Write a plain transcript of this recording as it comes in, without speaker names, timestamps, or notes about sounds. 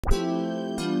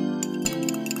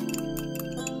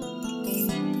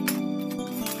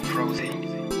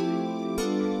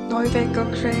Noiv'ert go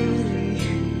crazy.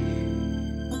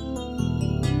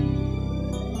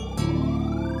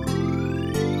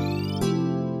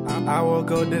 I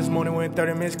woke up this morning with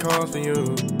 30 missed calls from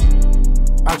you.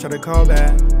 I tried to call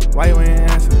back, why you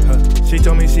ain't answer? She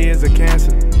told me she is a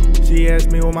cancer. She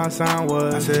asked me what my sign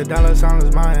was. I said dollar sign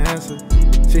is my answer.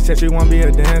 She said she wanna be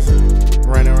a dancer,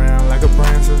 running around like a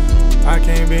prancer. I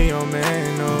can't be your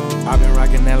man, no. I've been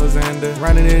rocking Alexander,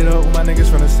 running it up with my niggas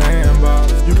from the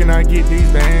sandbox. You cannot get these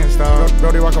bands stars.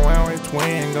 Bro, they walk around with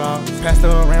twin gloves, passed her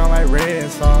around like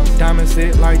red sauce. Diamonds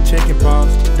sit like chicken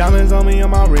pox. Diamonds on me on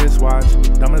my wristwatch.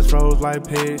 Diamonds froze like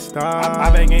pit stop.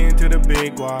 I been getting to the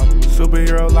big guap.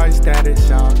 Superhero like Static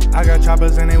Shock. I got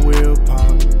choppers and they will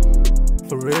pop.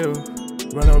 For real.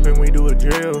 Run up and we do a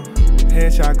drill.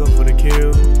 Headshot go for the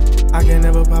kill. I can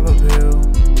never pop a pill.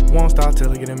 Won't stop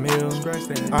till I get a meal.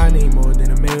 I need more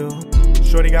than a meal.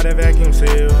 Shorty got a vacuum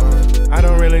seal. I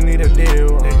don't really need a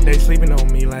deal. They sleeping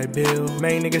on me like Bill.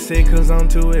 Main nigga sick cause I'm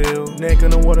too ill. Neck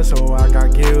in the water so I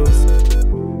got gills.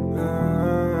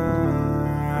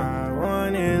 I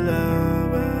wanted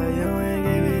love, but you ain't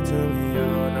give it to me.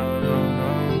 Oh no, no, no.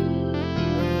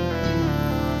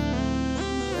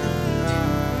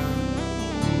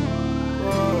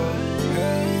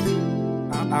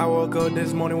 I woke up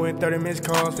this morning with 30 missed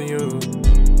calls from you.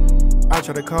 I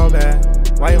tried to call back,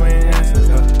 why you ain't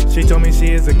answer? She told me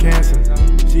she is a cancer.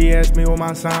 She asked me what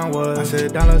my sign was. I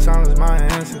said dollar sign is my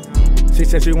answer. She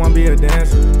said she wanna be a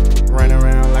dancer, running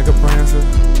around like a prancer.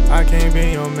 I can't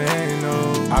be your man,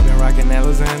 no. I've been rocking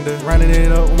Alexander, running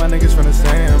it up with my niggas from the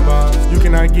sandbox. You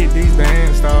cannot get these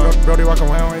band stars. Bro, they walk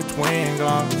around with twin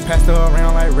gloves, passed her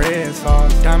around like red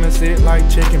sauce. Diamonds sit like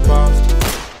chicken pox.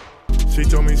 She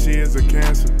told me she is a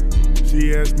cancer.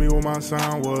 She asked me what my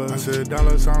sign was. I said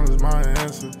dollar sign is my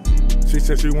answer. She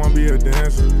said she wanna be a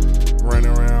dancer, running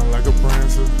around like a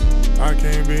prancer. I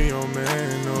can't be your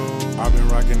man, no. I've been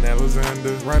rocking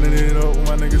Alexander, running it up with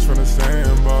my niggas from the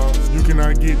sandbox. You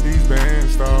cannot get these band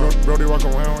stars. Bro, they walk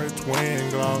around with twin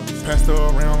gloves, passed her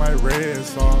around like red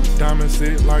sauce. Diamonds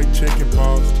sit like chicken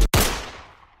pox.